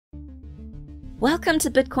Welcome to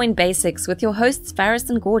Bitcoin Basics with your hosts Faris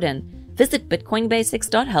and Gordon. Visit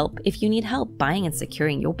bitcoinbasics.help if you need help buying and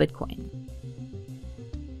securing your Bitcoin.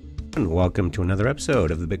 And welcome to another episode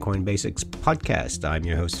of the Bitcoin Basics podcast. I'm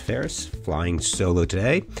your host Faris, flying solo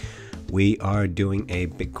today. We are doing a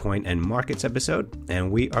Bitcoin and markets episode, and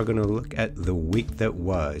we are going to look at the week that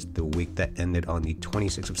was, the week that ended on the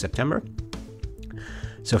 26th of September.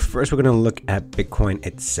 So first, we're going to look at Bitcoin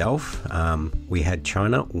itself. We had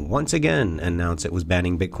China once again announce it was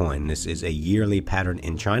banning Bitcoin. This is a yearly pattern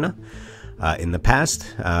in China. In the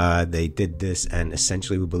past, they did this, and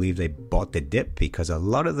essentially we believe they bought the dip because a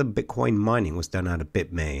lot of the Bitcoin mining was done out of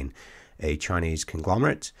Bitmain, a Chinese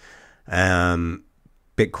conglomerate. China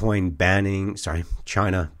banning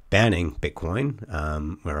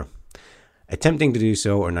Bitcoin, or attempting to do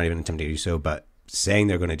so, or not even attempting to do so, but saying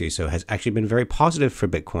they're going to do so, has actually been very positive for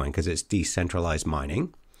Bitcoin because it's decentralized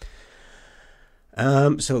mining.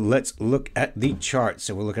 So let's look at the chart.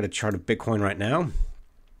 So we'll look at a chart of Bitcoin right now.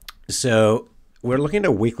 So we're looking at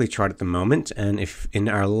a weekly chart at the moment. And if in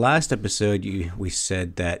our last episode, we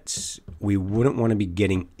said that we wouldn't want to be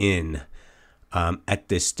getting in at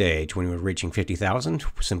this stage when we were reaching 50,000,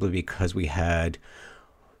 simply because we had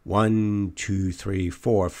 1, 2, 3,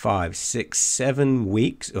 4, 5, 6, 7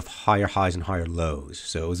 weeks of higher highs and higher lows.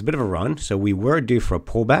 So it was a bit of a run. So we were due for a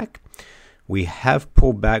pullback. We have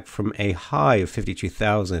pulled back from a high of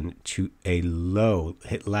 52,000 to a low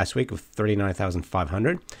hit last week of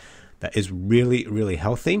 39,500. That is really, really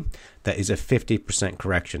healthy. That is a 50%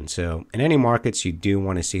 correction. So in any markets, you do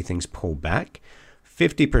want to see things pull back.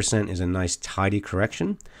 50% is a nice tidy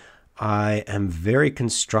correction. I am very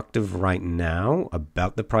constructive right now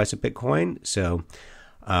about the price of Bitcoin. So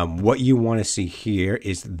what you want to see here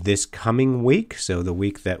is this coming week. So the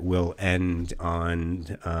week that will end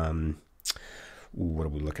on, what are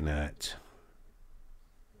we looking at?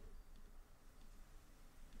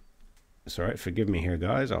 Sorry, forgive me here,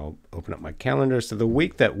 guys. I'll open up my calendar. So the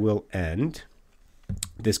week that will end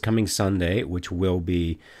this coming Sunday, which will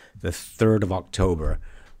be the 3rd of October,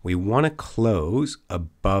 we want to close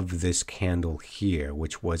above this candle here,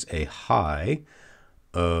 which was a high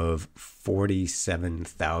of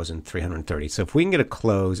 47,330. So if we can get a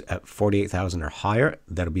close at 48,000 or higher,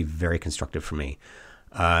 that'll be very constructive for me.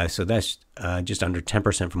 So that's just under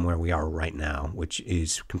 10% from where we are right now, which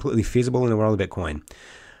is completely feasible in the world of Bitcoin.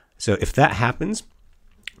 So if that happens,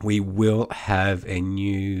 we will have a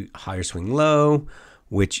new higher swing low,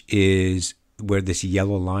 which is where this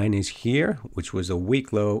yellow line is here, which was a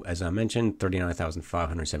week low, as I mentioned,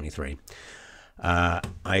 39,573.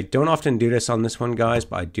 I don't often do this on this one, guys,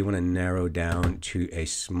 but I do want to narrow down to a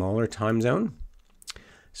smaller time zone.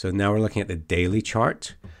 So now we're looking at the daily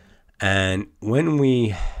chart. And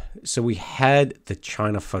we had the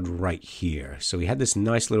China FUD right here. So we had this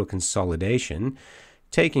nice little consolidation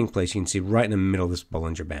taking place. You can see right in the middle of this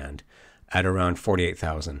Bollinger Band at around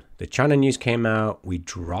 48,000. The China news came out. We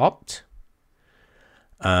dropped.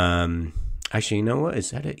 Actually, you know what?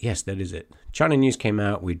 Is that it? Yes, that is it. China news came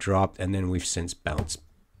out, we dropped, and then we've since bounced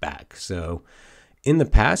back. So in the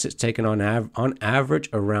past, it's taken on average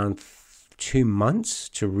around 2 months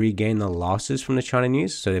to regain the losses from the China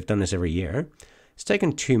news. So they've done this every year. It's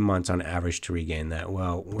taken 2 months on average to regain that.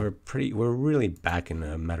 Well, we're really back in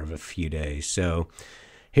a matter of a few days. So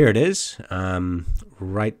here it is,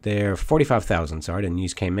 right there, 45,000. Sorry, the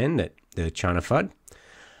news came in that the China FUD.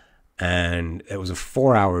 And it was a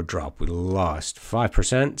 4-hour drop. We lost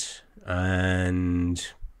 5% and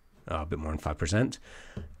a bit more than 5%.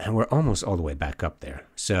 And we're almost all the way back up there.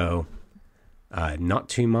 So not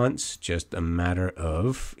 2 months, just a matter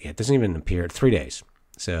of, it doesn't even appear, 3 days.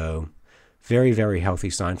 So very, very healthy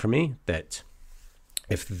sign for me that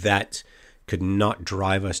if that could not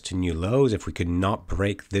drive us to new lows, if we could not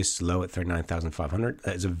break this low at 39,500,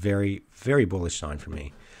 that is a very, very bullish sign for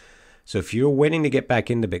me. So if you're waiting to get back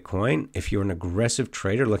into Bitcoin, if you're an aggressive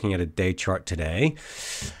trader looking at a day chart today,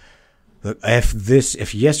 look,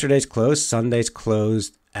 if yesterday's closed, Sunday's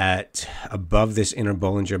closed at above this inner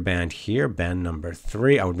Bollinger Band here, band number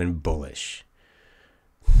 3, I would have been bullish.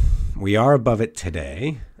 We are above it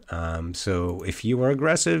today. So if you were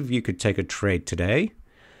aggressive, you could take a trade today.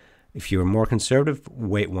 If you were more conservative,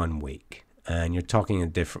 wait 1 week. And you're talking a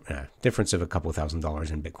difference of a couple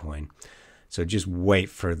 $1,000s in Bitcoin. So just wait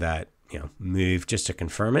for that, move just to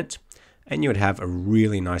confirm it, and you would have a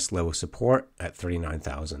really nice level of support at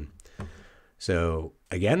 39,000. So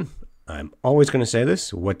again, I'm always going to say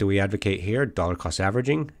this. What do we advocate here? Dollar cost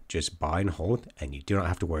averaging. Just buy and hold, and you do not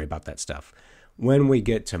have to worry about that stuff. When we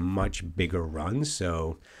get to much bigger runs,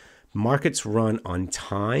 so markets run on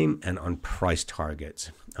time and on price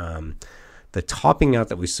targets. The topping out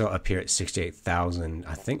that we saw up here at 68,000,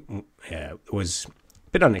 I think was a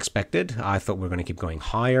bit unexpected. I thought we were going to keep going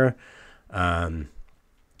higher.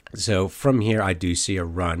 So from here, I do see a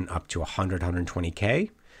run up to 100, 120K.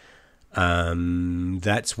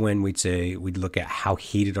 That's when we'd look at how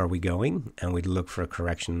heated are we going, and we'd look for a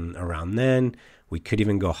correction around then. We could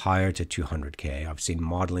even go higher to 200K. I've seen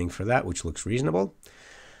modeling for that, which looks reasonable.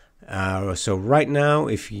 So right now,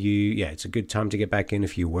 it's a good time to get back in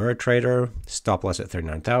if you were a trader. Stop loss at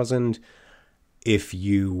 39,000. If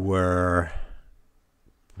you were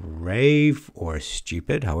brave or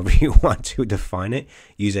stupid, however you want to define it,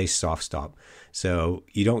 use a soft stop. So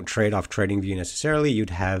you don't trade off TradingView necessarily.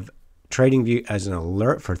 You'd have TradingView as an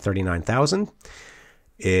alert for 39,000.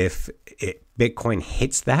 If Bitcoin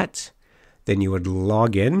hits that, then you would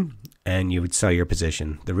log in and you would sell your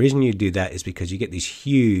position. The reason you do that is because you get these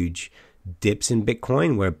huge dips in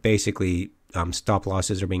Bitcoin where basically stop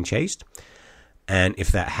losses are being chased. And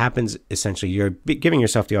if that happens, essentially you're giving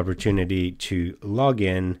yourself the opportunity to log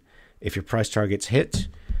in if your price target's hit.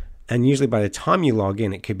 And usually by the time you log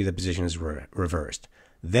in, it could be the position is reversed.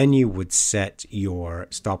 Then you would set your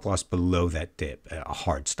stop loss below that dip, a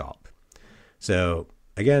hard stop. So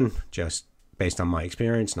again, just based on my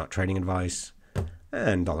experience, not trading advice,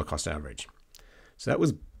 and dollar cost average. So that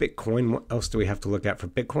was Bitcoin. What else do we have to look at for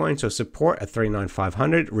Bitcoin? So support at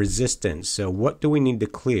 39,500, resistance. So what do we need to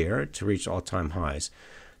clear to reach all-time highs?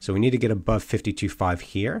 So we need to get above 52.5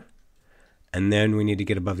 here, and then we need to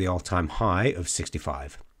get above the all-time high of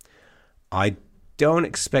 65. I don't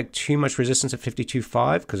expect too much resistance at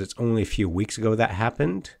 52.5 because it's only a few weeks ago that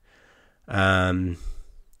happened. We'll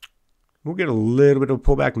get a little bit of a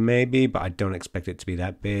pullback maybe, but I don't expect it to be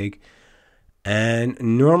that big. And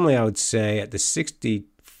normally I would say at the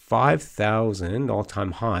 65,000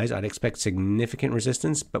 all-time highs, I'd expect significant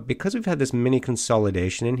resistance. But because we've had this mini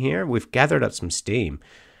consolidation in here, we've gathered up some steam.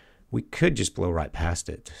 We could just blow right past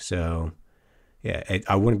it. So yeah,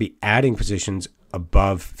 I wouldn't be adding positions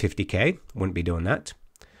above 50K. Wouldn't be doing that.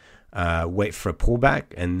 Wait for a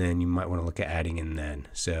pullback, and then you might want to look at adding in then.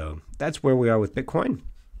 So that's where we are with Bitcoin.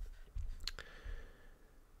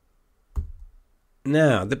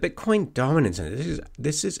 Now, the Bitcoin dominance, and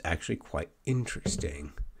this is actually quite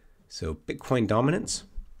interesting. So Bitcoin dominance.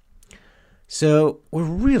 So we're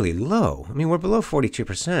really low. I mean, we're below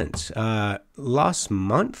 42%. Last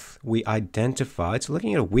month, we identified, so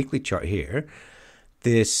looking at a weekly chart here,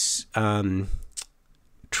 this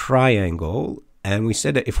triangle, and we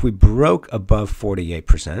said that if we broke above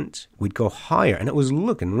 48%, we'd go higher, and it was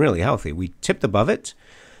looking really healthy. We tipped above it,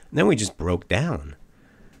 and then we just broke down.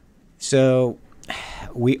 So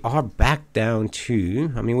we are back down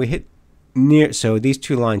to, I mean, we hit near, so these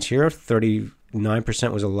two lines here, 39%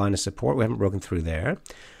 was a line of support. We haven't broken through there.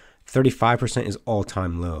 35% is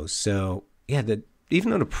all-time lows. So yeah,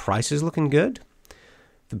 even though the price is looking good,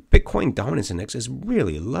 the Bitcoin dominance index is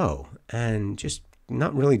really low and just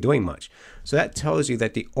not really doing much. So that tells you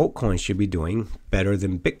that the altcoins should be doing better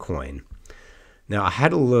than Bitcoin. Now, I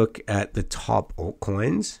had a look at the top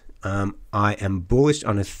altcoins. I am bullish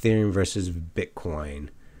on Ethereum versus Bitcoin.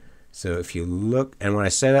 So if you look, and when I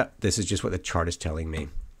say that, this is just what the chart is telling me.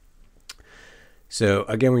 So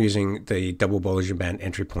again, we're using the double Bollinger Band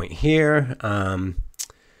entry point here.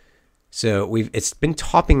 So it's been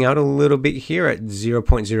topping out a little bit here at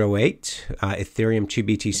 0.08 Ethereum to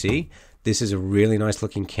BTC. This is a really nice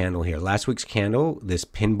looking candle here. Last week's candle, this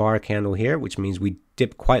pin bar candle here, which means we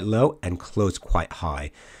dipped quite low and closed quite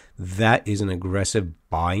high. That is an aggressive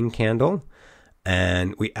buying candle.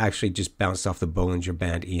 And we actually just bounced off the Bollinger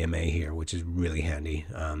Band EMA here, which is really handy.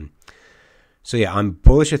 So yeah, I'm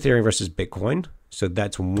bullish Ethereum versus Bitcoin. So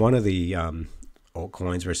that's one of the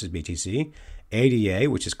altcoins versus BTC. ADA,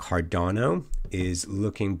 which is Cardano, is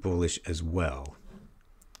looking bullish as well.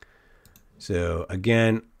 So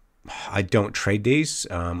again, I don't trade these.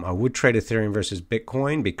 I would trade Ethereum versus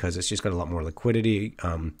Bitcoin because it's just got a lot more liquidity.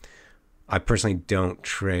 I personally don't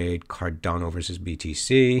trade Cardano versus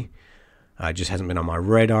BTC. It just hasn't been on my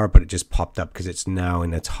radar, but it just popped up because it's now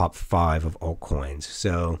in the top 5 of altcoins.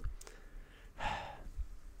 So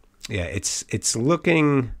yeah, it's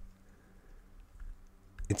looking,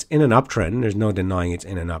 it's in an uptrend. There's no denying it's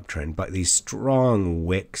in an uptrend, but these strong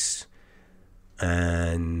wicks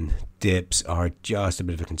and dips are just a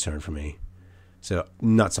bit of a concern for me. So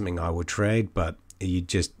not something I would trade, but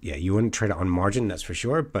you wouldn't trade it on margin, that's for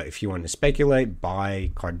sure. But if you want to speculate, buy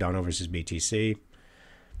Cardano versus BTC,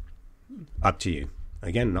 up to you.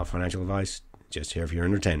 Again, not financial advice, just here for your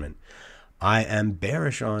entertainment. I am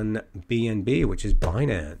bearish on BNB, which is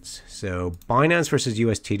Binance. So Binance versus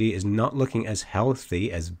USTD is not looking as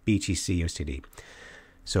healthy as BTC USTD.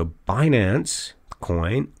 So Binance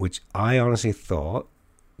coin, which I honestly thought,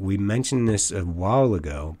 we mentioned this a while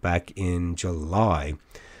ago, back in July,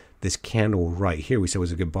 this candle right here, we said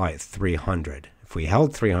was a good buy at 300. If we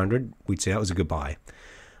held 300, we'd say that was a good buy.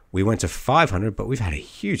 We went to 500, but we've had a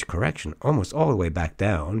huge correction, almost all the way back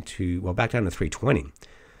down to, back down to 320.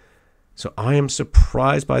 So I am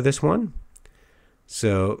surprised by this one.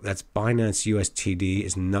 So that's Binance USTD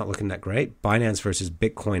is not looking that great. Binance versus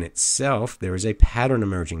Bitcoin itself, there is a pattern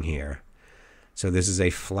emerging here. So this is a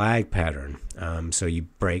flag pattern. So you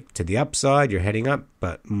break to the upside, you're heading up,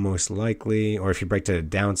 but most likely, or if you break to the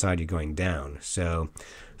downside, you're going down. So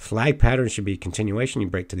flag pattern should be continuation, you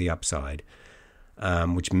break to the upside,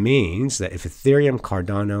 which means that if Ethereum,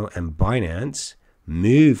 Cardano, and Binance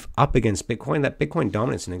move up against Bitcoin, that Bitcoin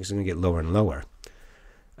dominance index is going to get lower and lower.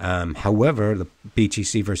 However, the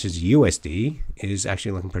BTC versus USD is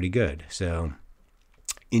actually looking pretty good. So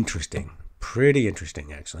interesting, pretty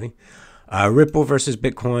interesting actually. Ripple versus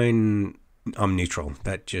Bitcoin, I'm neutral.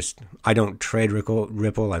 I don't trade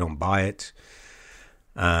Ripple. I don't buy it.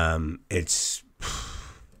 I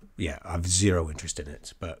have zero interest in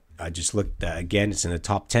it. But I just looked at, again, it's in the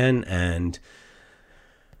top 10 and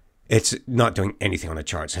it's not doing anything on the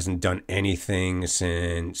charts. Hasn't done anything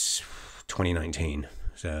since 2019.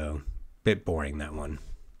 So, bit boring, that one.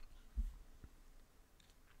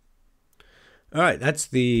 All right, that's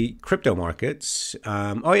the crypto markets. So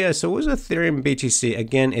it was Ethereum BTC.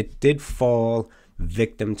 Again, it did fall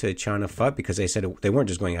victim to China FUD because they said they weren't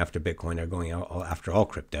just going after Bitcoin, they're going after all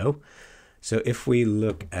crypto. So if we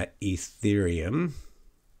look at Ethereum,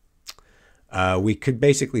 we could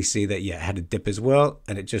basically see that, it had a dip as well,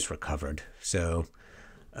 and it just recovered. So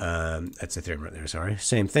that's Ethereum right there, sorry.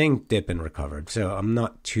 Same thing, dip and recovered. So I'm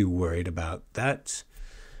not too worried about that.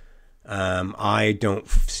 I don't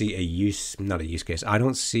see not a use case. I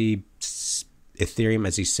don't see Ethereum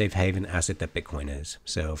as a safe haven asset that Bitcoin is.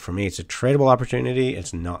 So for me, it's a tradable opportunity.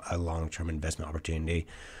 It's not a long-term investment opportunity.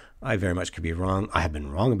 I very much could be wrong. I have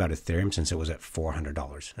been wrong about Ethereum since it was at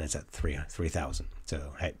 $400 and it's at $3,000.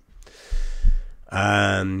 So, hey.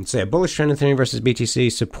 Bullish trend Ethereum versus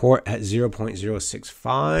BTC, support at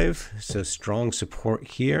 0.065. So strong support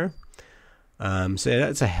here. So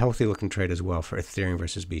that's a healthy looking trade as well for Ethereum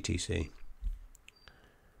versus BTC.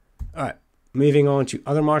 All right, moving on to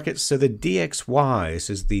other markets. So the DXY,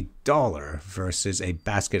 this is the dollar versus a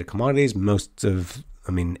basket of commodities.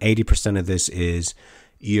 80% of this is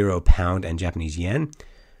euro, pound, and Japanese yen.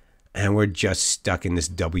 And we're just stuck in this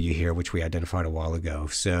W here, which we identified a while ago.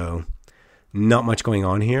 So not much going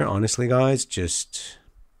on here, honestly, guys. Just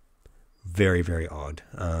very, very odd.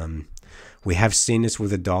 We have seen this with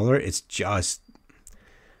the dollar. It's just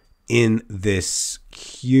in this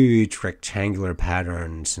huge rectangular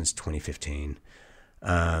pattern since 2015.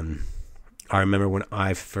 I remember when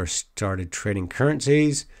I first started trading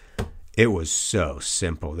currencies, it was so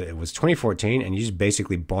simple. It was 2014, and you just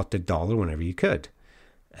basically bought the dollar whenever you could.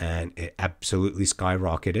 And it absolutely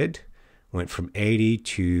skyrocketed. Went from 80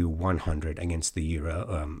 to 100 against the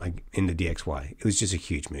euro in the DXY. It was just a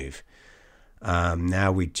huge move.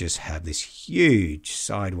 Now we just have this huge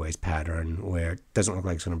sideways pattern where it doesn't look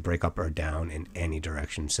like it's going to break up or down in any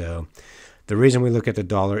direction. So the reason we look at the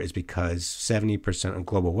dollar is because 70% of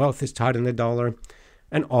global wealth is tied in the dollar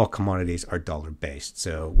and all commodities are dollar based.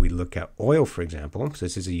 So we look at oil, for example. So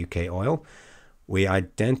this is a UK oil. We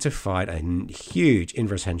identified a huge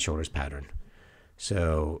inverse head and shoulders pattern.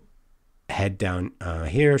 So head down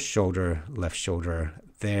here, shoulder, left shoulder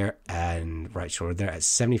there, and right shoulder there at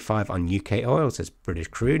 75 on UK oil. So it's British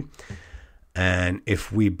crude. And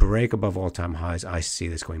if we break above all-time highs, I see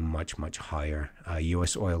this going much, much higher.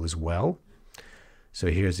 US oil as well. So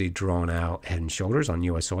here's the drawn out head and shoulders on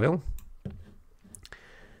US oil.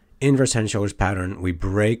 Inverse head and shoulders pattern. We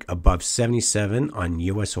break above 77 on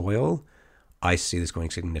US oil. I see this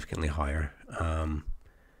going significantly higher.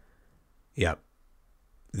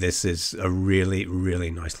 This is a really, really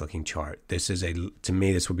nice looking chart. To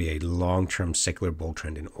me, this would be a long-term secular bull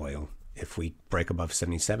trend in oil if we break above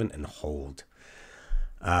 77 and hold.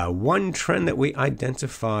 One trend that we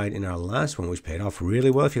identified in our last one, which paid off really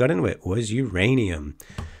well if you got into it, was uranium.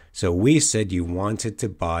 So we said you wanted to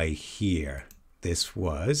buy here. This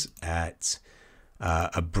was at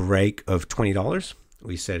a break of $20.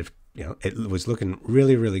 We said it was looking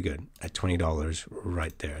really, really good at $20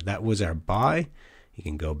 right there. That was our buy. You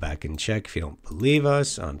can go back and check if you don't believe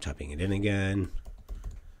us. I'm typing it in again.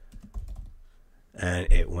 And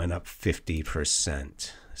it went up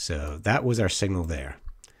 50%. So that was our signal there.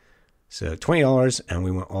 So $20, and we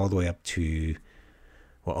went all the way up to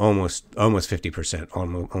Well, almost 50%,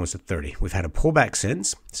 almost at 30. We've had a pullback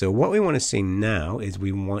since. So what we want to see now is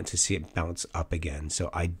we want to see it bounce up again.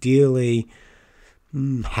 So ideally,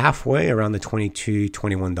 halfway around the $22,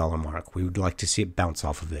 $21 mark. We would like to see it bounce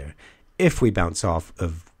off of there. If we bounce off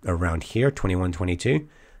of around here, 21, 22,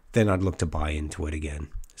 then I'd look to buy into it again.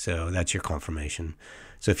 So that's your confirmation.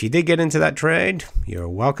 So if you did get into that trade, you're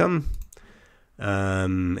welcome.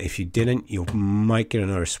 If you didn't, you might get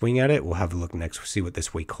another swing at it. We'll have a look next. We'll see what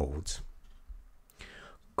this week holds.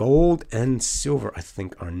 Gold and silver, I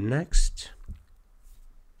think, are next.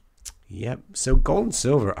 Yep. So gold and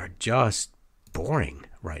silver are just boring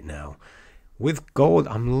right now. With gold,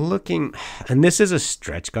 I'm looking, and this is a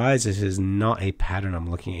stretch, guys. This is not a pattern I'm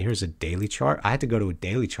looking at. Here's a daily chart. I had to go to a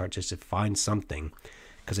daily chart just to find something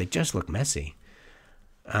because they just look messy.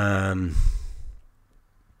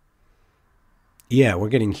 Yeah, we're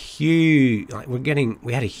getting huge.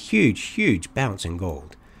 We had a huge bounce in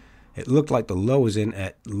gold. It looked like the low was in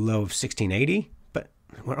at low of 1680, but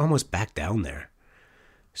we're almost back down there.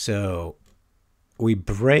 So we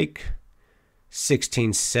break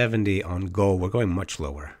 1670 on gold. We're going much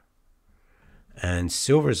lower. And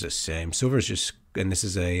silver's the same. Silver's just, and this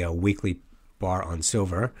is a weekly bar on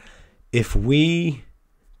silver. If we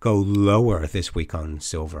go lower this week on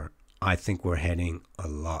silver, I think we're heading a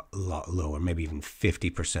lot lower, maybe even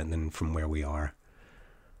 50% than from where we are.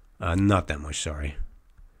 Not that much, sorry.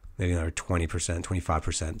 Maybe another 20%,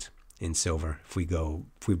 25% in silver if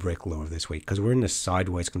we break lower this week. Because we're in this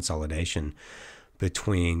sideways consolidation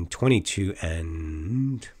between 22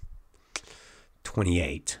 and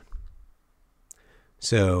 28.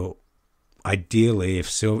 So ideally, if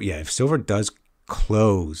silver does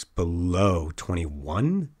close below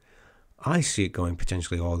 21, I see it going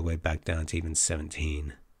potentially all the way back down to even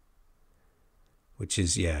 17. Which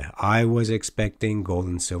is, I was expecting gold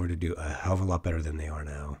and silver to do a hell of a lot better than they are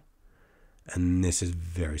now. And this is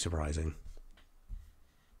very surprising.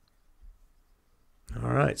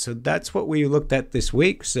 All right, so that's what we looked at this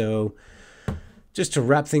week. So just to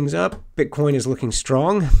wrap things up, Bitcoin is looking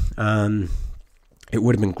strong. It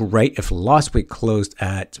would have been great if last week closed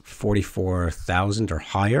at 44,000 or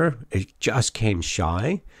higher. It just came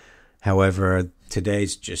shy. However,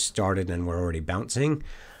 today's just started and we're already bouncing.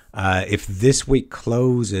 If this week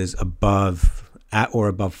closes at or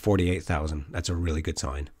above 48,000, that's a really good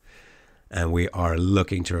sign. And we are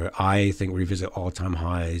looking to, I think, revisit all-time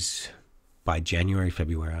highs by January,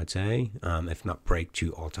 February, I'd say, if not break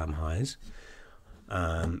to all-time highs.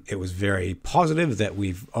 It was very positive that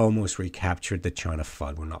we've almost recaptured the China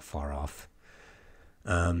FUD. We're not far off.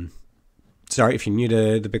 Sorry, if you're new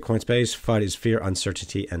to the Bitcoin space, FUD is fear,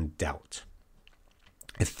 uncertainty, and doubt.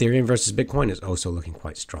 Ethereum versus Bitcoin is also looking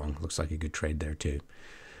quite strong. Looks like a good trade there too.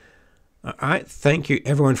 All right, thank you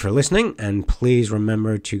everyone for listening, and please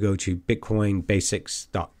remember to go to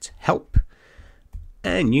bitcoinbasics.help,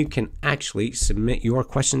 and you can actually submit your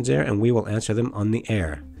questions there, and we will answer them on the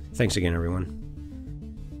air. Thanks again, everyone.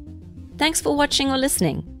 Thanks for watching or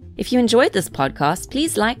listening. If you enjoyed this podcast,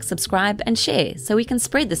 please like, subscribe, and share so we can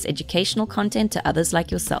spread this educational content to others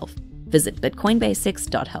like yourself. Visit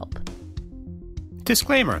bitcoinbasics.help.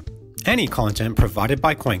 Disclaimer. Any content provided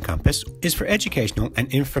by CoinCompass is for educational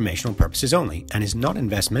and informational purposes only and is not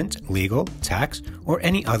investment, legal, tax, or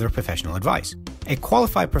any other professional advice. A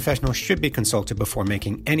qualified professional should be consulted before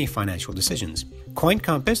making any financial decisions.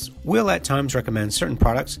 CoinCompass will at times recommend certain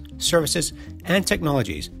products, services, and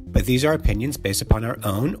technologies, but these are opinions based upon our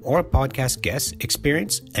own or podcast guests'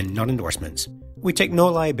 experience and not endorsements. We take no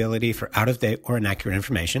liability for out-of-date or inaccurate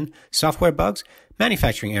information, software bugs,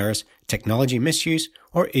 manufacturing errors, technology misuse,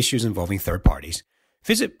 or issues involving third parties.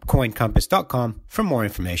 Visit coincompass.com for more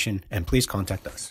information and please contact us.